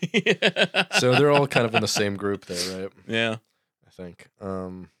children. Yeah. So they're all kind of in the same group there, right? Yeah. I think.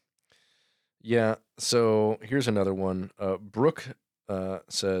 Yeah, so here's another one. Brooke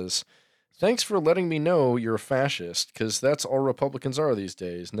says, thanks for letting me know you're a fascist, because that's all Republicans are these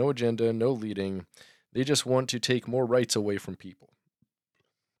days. No agenda, no leading. They just want to take more rights away from people.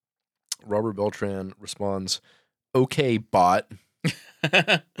 Robert Beltran responds, okay, bot,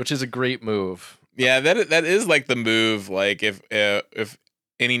 which is a great move. Yeah, that is like the move. Like, if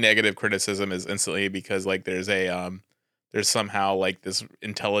any negative criticism is instantly because, like, there's somehow, like, this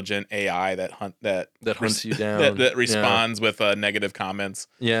intelligent AI that hunts you down, that responds with negative comments.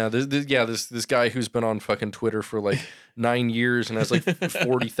 Yeah, this guy who's been on fucking Twitter for like 9 years and has like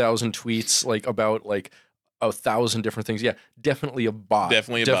 40,000 tweets, like, about like 1,000 different things. Yeah, definitely a bot.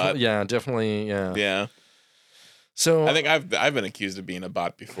 Definitely a bot. Yeah, definitely. Yeah. Yeah. So I think I've been accused of being a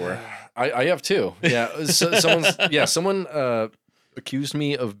bot before. I have too. Yeah. Someone accused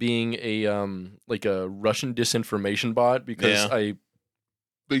me of being a like a Russian disinformation bot because I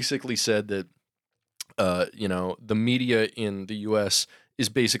basically said that the media in the US is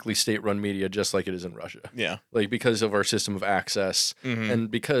basically state-run media just like it is in Russia. Yeah. Like, because of our system of access, mm-hmm.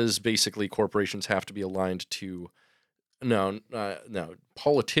 and because basically corporations have to be aligned to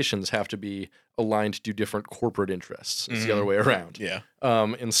politicians have to be aligned to different corporate interests. It's the other way around. Yeah.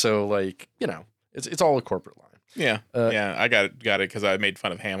 And so, like, it's all a corporate line. Yeah. Yeah. I got it because I made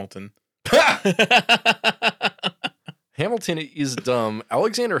fun of Hamilton. Hamilton is dumb.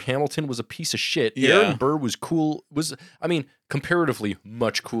 Alexander Hamilton was a piece of shit. Aaron Burr was cool. Comparatively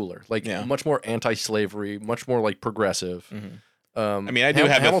much cooler. Like, much more anti-slavery, much more like progressive. Mm-hmm. I mean, I do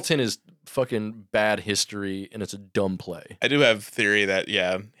have Hamilton is fucking bad history, and it's a dumb play. I do have theory that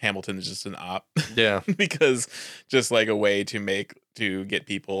Hamilton is just an op. Yeah, because just like a way to get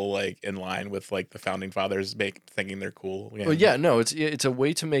people like in line with like the founding fathers, thinking they're cool. Yeah. Well, no, it's a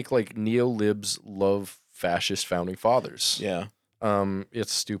way to make like neo-libs love fascist founding fathers. Yeah,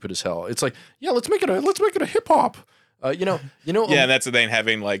 it's stupid as hell. It's like, let's make it a hip hop. Yeah, and that's the thing,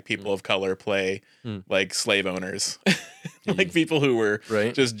 having like people of color play like slave owners, like people who were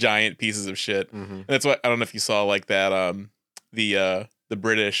just giant pieces of shit. Mm-hmm. And that's what, I don't know if you saw like that the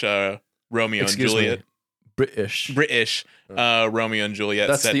British Romeo and Juliet. British Romeo and Juliet.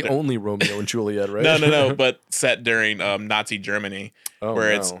 That's the only Romeo and Juliet, right? No, but set during Nazi Germany,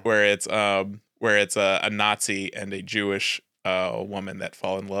 where it's a Nazi and a Jewish woman that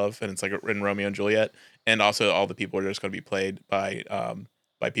fall in love, and it's like in Romeo and Juliet. And also, all the people are just going to be played by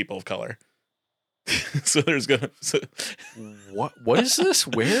people of color. So there's gonna. So, What is this?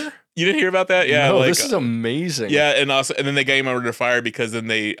 Where? you didn't hear about that? Yeah, no, like, this is amazing. Yeah, and then they got him under fire because then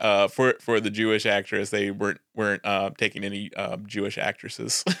they for the Jewish actress they weren't taking any Jewish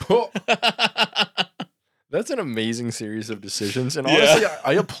actresses. That's an amazing series of decisions, and honestly,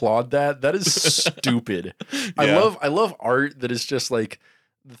 I applaud that. That is stupid. Yeah. I love art that is just like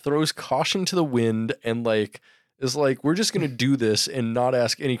throws caution to the wind and like is like, we're just gonna do this and not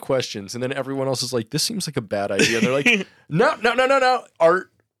ask any questions, and then everyone else is like, this seems like a bad idea. And they're like, no,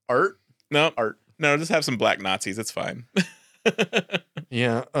 art, No, art. no, just have some black Nazis. It's fine.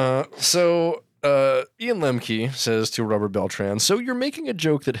 Yeah. So Ian Lemke says to Robert Beltran, so you're making a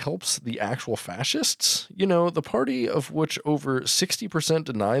joke that helps the actual fascists? You know, the party of which over 60%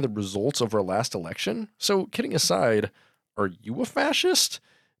 deny the results of our last election? So kidding aside, are you a fascist?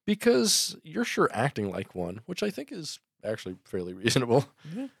 Because you're sure acting like one, which I think is actually fairly reasonable.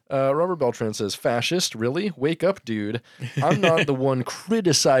 Robert Beltran says, fascist? Really? Wake up, dude. I'm not the one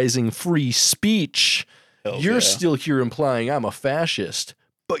criticizing free speech. Hells You're yeah. still here implying I'm a fascist,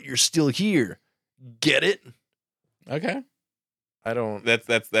 but you're still here. Get it? Okay. I don't. That's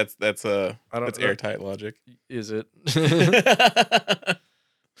I don't. that's airtight logic. Is it?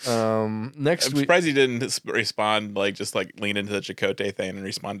 Next I'm week. surprised he didn't respond like just like lean into the Chakotay thing and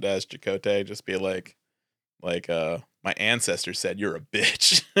respond as Chakotay. Just be like my ancestor said you're a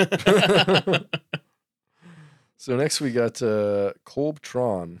bitch. So next we got Kolb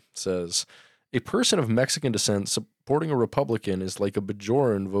Tron says, a person of Mexican descent supporting a Republican is like a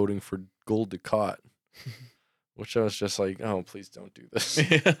Bajoran voting for Gul Dukat. Which I was just like, oh, please don't do this.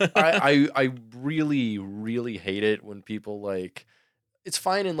 I really, really hate it when people like, it's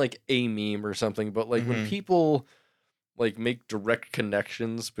fine in like a meme or something, but like when people like make direct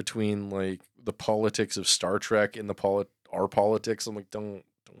connections between like the politics of Star Trek and our politics, I'm like, don't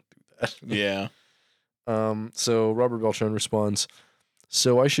do that. Yeah. So Robert Beltran responds,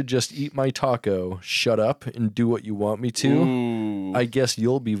 so I should just eat my taco, shut up, and do what you want me to? Ooh. I guess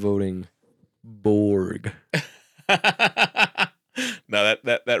you'll be voting Borg. No,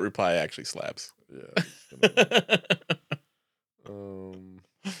 that reply actually slaps. Yeah.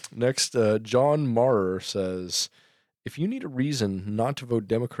 Next, John Marrer says, if you need a reason not to vote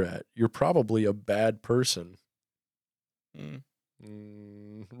Democrat, you're probably a bad person.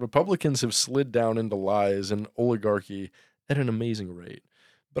 Republicans have slid down into lies and oligarchy at an amazing rate.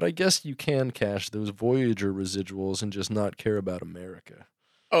 But I guess you can cash those Voyager residuals and just not care about America.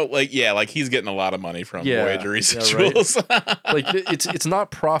 Oh, like he's getting a lot of money from Voyager right. residuals. Like it's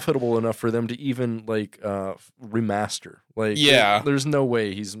not profitable enough for them to even like remaster. Like there's no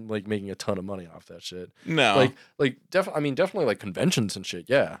way he's like making a ton of money off that shit. No, definitely like conventions and shit.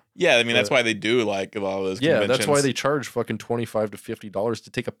 Yeah. Yeah, I mean that's why they do like a lot of those. Yeah, that's why they charge fucking $25 to $50 to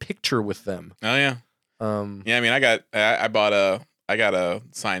take a picture with them. Oh yeah. Yeah, I mean I got a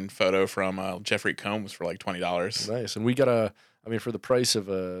signed photo from Jeffrey Combs for like $20. Nice, and we got for the price of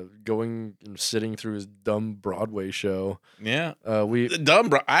going and sitting through his dumb Broadway show. Yeah.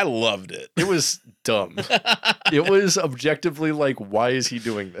 I loved it. It was dumb. It was objectively like, why is he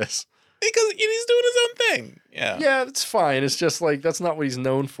doing this? Because he's doing his own thing. Yeah. Yeah, it's fine. It's just like, that's not what he's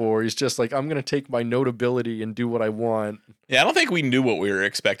known for. He's just like, I'm going to take my notability and do what I want. Yeah, I don't think we knew what we were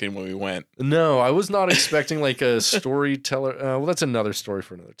expecting when we went. No, I was not expecting like a storyteller. Well, that's another story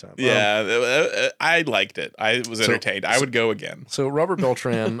for another time. Yeah, I liked it. I was entertained. I would go again. So Robert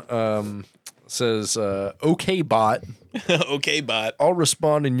Beltran says, okay, bot. Okay, bot. I'll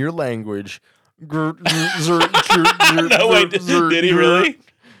respond in your language. No, wait, did he really?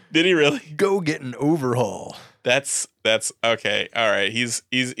 Did he really? Go get an overhaul. That's okay. All right. He's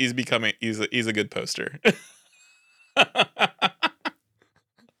becoming he's a good poster.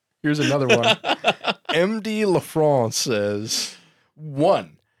 Here's another one. MD LaFrance says,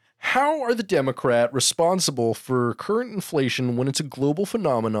 1. How are the Democrat responsible for current inflation when it's a global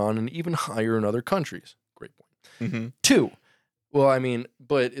phenomenon and even higher in other countries? Great point. Mm-hmm. 2. Well, I mean,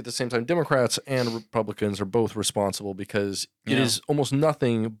 but at the same time, Democrats and Republicans are both responsible because it is almost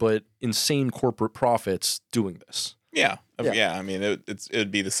nothing but insane corporate profits doing this. Yeah. I mean, it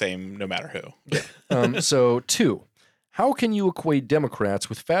would be the same no matter who. Yeah. So 2, how can you equate Democrats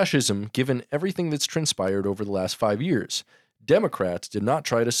with fascism given everything that's transpired over the last 5 years? Democrats did not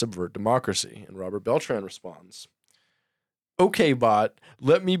try to subvert democracy. And Robert Beltran responds, okay, bot,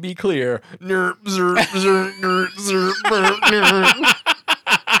 let me be clear. You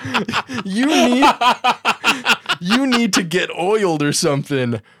need to get oiled or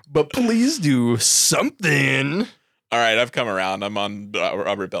something, but please do something. All right, I've come around. I'm on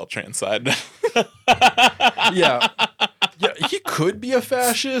Robert Beltran's side. Yeah. Yeah, he could be a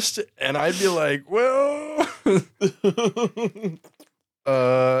fascist, and I'd be like, well,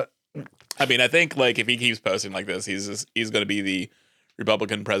 I mean, I think like if he keeps posting like this, he's going to be the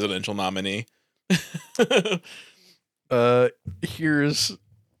Republican presidential nominee. Here's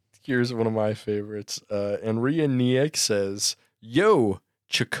one of my favorites. Enria Niek says, "Yo,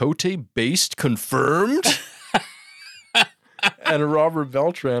 Chakotay based confirmed?" And Robert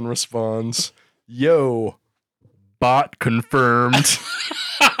Beltran responds, "Yo, bot confirmed."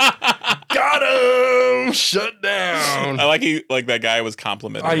 Got him! Shut down. I like that guy was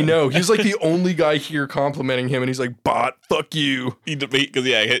complimenting I him. know. He's like the only guy here complimenting him, and he's like, "Bot, fuck you." Because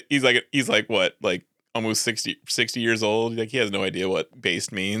he's like what, like almost 60 years old. Like he has no idea what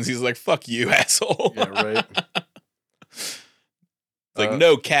based means. He's like, "Fuck you, asshole." Yeah, right. It's like,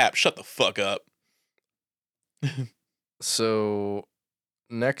 no cap, shut the fuck up. So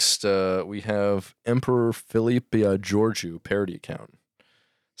next we have Emperor Philippe Georgiou parody account.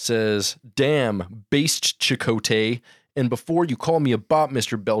 Says, "Damn, based Chakotay, and before you call me a bot,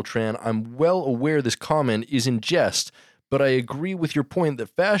 Mr. Beltran, I'm well aware this comment is in jest, but I agree with your point that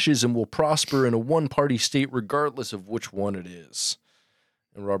fascism will prosper in a one-party state regardless of which one it is."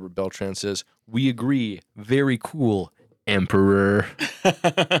 And Robert Beltran says, "We agree. Very cool, Emperor."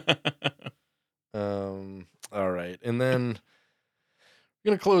 All right, and then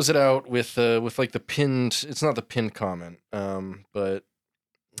we're gonna close it out with like the pinned. It's not the pinned comment, but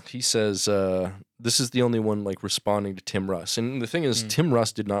he says this is the only one like responding to Tim Russ, and the thing is, Tim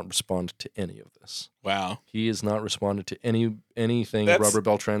Russ did not respond to any of this. Wow, he has not responded to anything Robert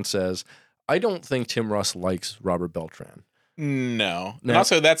Beltran says. I don't think Tim Russ likes Robert Beltran. No. And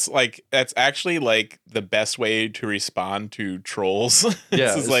also that's actually like the best way to respond to trolls.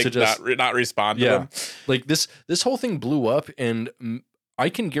 Yeah, is like not respond to them. Like this whole thing blew up, and I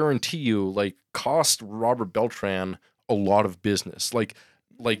can guarantee you, like, cost Robert Beltran a lot of business. Like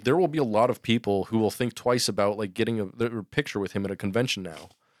there will be a lot of people who will think twice about like getting a picture with him at a convention now.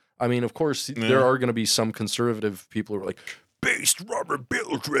 I mean, of course, there are going to be some conservative people who are like, "Based Robert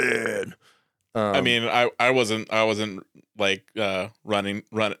Beltran." I mean, I wasn't like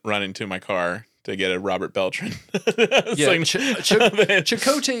running to my car to get a Robert Beltran. Yeah, like,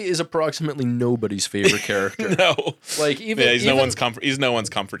 Chakotay is approximately nobody's favorite character. No, like he's no one's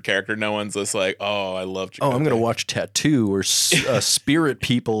comfort character. No one's just like, oh, I love Chakotay. Oh, I'm gonna watch Tattoo or Spirit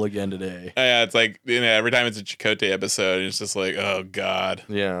People again today. Yeah, it's like, you know, every time it's a Chakotay episode, it's just like, oh god.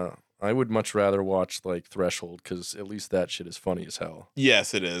 Yeah. I would much rather watch like Threshold, because at least that shit is funny as hell.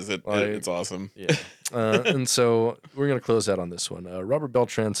 Yes, it is. It's awesome. Yeah. And so we're going to close out on this one. Robert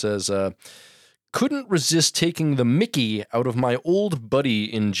Beltran says, "Couldn't resist taking the mickey out of my old buddy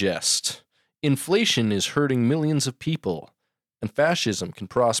in jest. Inflation is hurting millions of people, and fascism can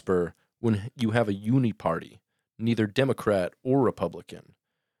prosper when you have a uniparty, neither Democrat or Republican,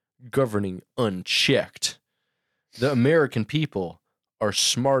 governing unchecked. The American people are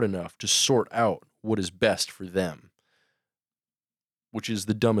smart enough to sort out what is best for them," which is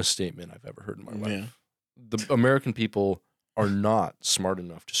the dumbest statement I've ever heard in my life. Yeah. The American people are not smart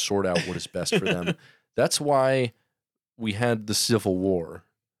enough to sort out what is best for them. That's why we had the Civil War.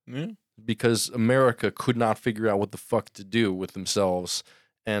 Yeah. Because America could not figure out what the fuck to do with themselves,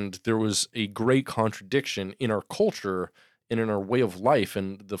 and there was a great contradiction in our culture and in our way of life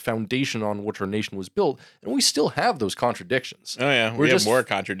and the foundation on which our nation was built, and we still have those contradictions. Oh yeah, we have more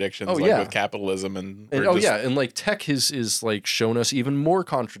contradictions with capitalism and and like tech is like shown us even more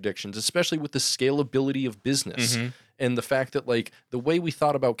contradictions, especially with the scalability of business and the fact that like the way we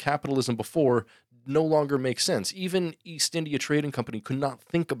thought about capitalism before no longer makes sense. Even East India Trading Company could not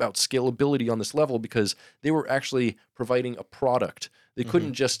think about scalability on this level because they were actually providing a product. They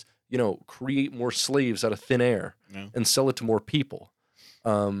couldn't just create more slaves out of thin air and sell it to more people.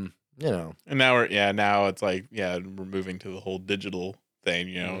 And now now it's like, we're moving to the whole digital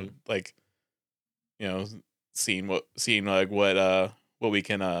thing, like, seeing what we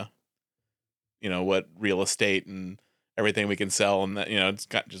can, what real estate and everything we can sell, and that, it's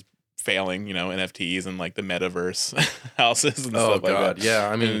got just failing, NFTs and like the metaverse houses and stuff like that. Yeah.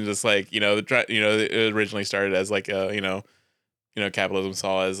 I mean, and just like, it originally started as like capitalism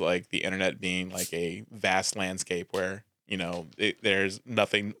saw as like the internet being like a vast landscape where, there's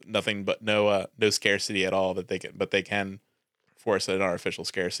nothing but no scarcity at all that they can force an artificial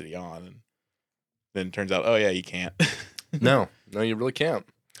scarcity on. And then it turns out, oh yeah, you can't. No, you really can't.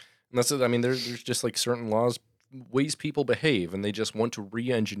 And that's it. I mean, there's just like certain laws, ways people behave, and they just want to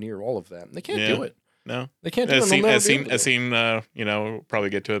re-engineer all of that. And they can't do it. No, they can't do it. I've seen, we'll probably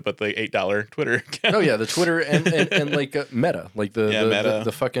get to it, but the $8 Twitter account. Oh yeah, the Twitter and like Meta, like the Meta,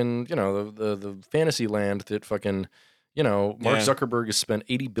 the fucking, the fantasy land that fucking, you know, Mark Yeah. Zuckerberg has spent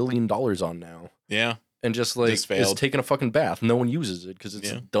 $80 billion on now. Yeah. And just like Just is failed. taking a fucking bath. No one uses it because it's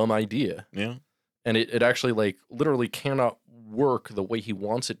Yeah. a dumb idea. Yeah. And it actually like literally cannot work the way he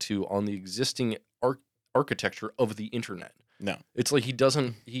wants it to on the existing architecture of the internet. No. It's like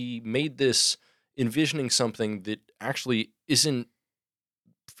he made this envisioning something that actually isn't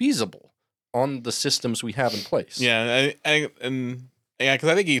feasible on the systems we have in place. Yeah. Because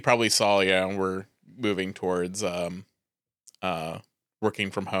I think he probably saw, we're moving towards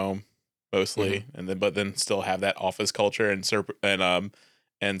working from home mostly, but then still have that office culture and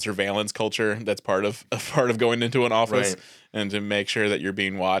surveillance culture that's part of going into an office, Right. and to make sure that you're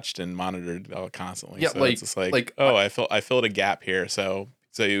being watched and monitored constantly. Yeah, so like- it's just like, like, oh, I filled a gap here, so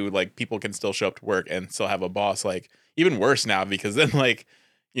you like people can still show up to work and still have a boss. Like even worse now, because then like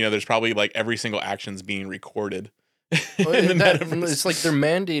there's probably like every single action's being recorded. Well, in the and that- metaverse. it's like they're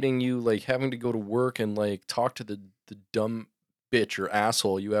mandating you like having to go to work and like talk to the dumb bitch or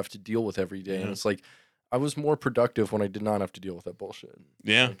asshole you have to deal with every day. And Yeah. it's like I was more productive when I did not have to deal with that bullshit.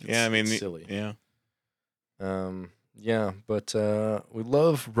 Yeah, Like, yeah. I mean, it's silly. Yeah, Yeah, but we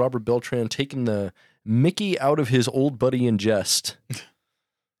love Robert Beltran taking the Mickey out of his old buddy in jest.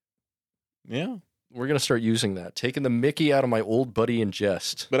 yeah. We're gonna start using that. Taking the Mickey out of my old buddy in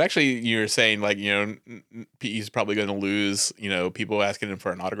jest. But actually, you're saying like he's probably going to lose. People asking him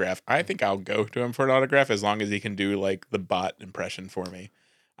for an autograph. I think I'll go to him for an autograph as long as he can do like the bot impression for me.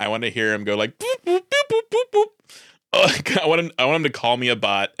 I want to hear him go like boop boop boop boop boop boop. Oh, I want him to call me a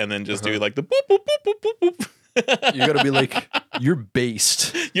bot and then just do like the boop boop boop boop boop boop. You gotta be like, you're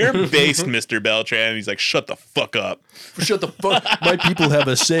based. You're based, Mr. Beltran. He's like, shut the fuck up. Shut the fuck. My people have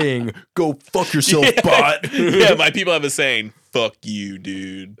a saying, go fuck yourself, bot. Yeah, my people have a saying, fuck you,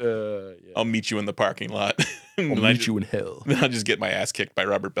 dude. Yeah. I'll meet you in the parking lot. I'll meet you in hell. Then I'll just get my ass kicked by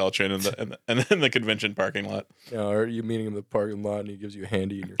Robert Beltran in the convention parking lot. Now, are you meeting him in the parking lot and he gives you a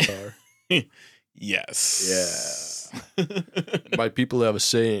handy in your car? Yes. My people have a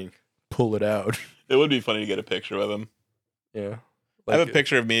saying, pull it out. It would be funny to get a picture with him. Yeah. I have a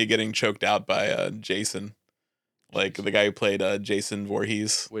picture of me getting choked out by Jason, like the guy who played Jason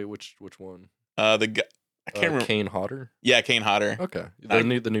Voorhees. Wait, which one? The guy I can't remember. Kane Hodder? Yeah, Kane Hodder. Okay. The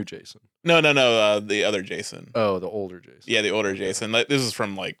new Jason. No. The other Jason. Oh, the older Jason. Yeah, the older Jason. Like, this is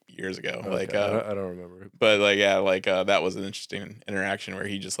from like years ago. Okay, Like, I don't remember. but like, yeah, like that was an interesting interaction where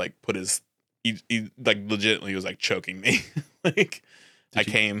he just like put his, he like legitimately was like choking me. Like, I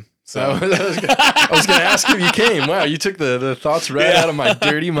came. So I was gonna ask if you came. Wow, you took the thoughts right Yeah. out of my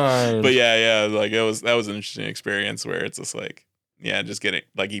dirty mind. But yeah, like that was an interesting experience where it's just like, yeah, just getting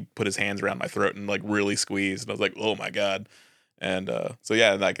like he put his hands around my throat and like really squeezed, and I was like, oh my god. And so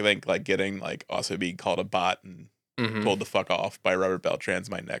yeah, like I think like getting like also being called a bot and Mhm. told the fuck off by Robert Beltran's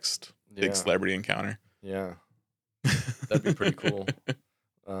my next big celebrity encounter. Yeah, that'd be pretty cool.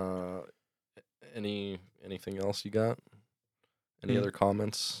 Anything else you got? Any other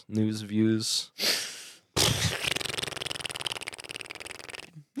comments, news, views?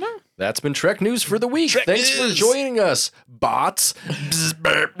 No. That's been Trek News for the week. Trek Thanks for News. joining us, bots.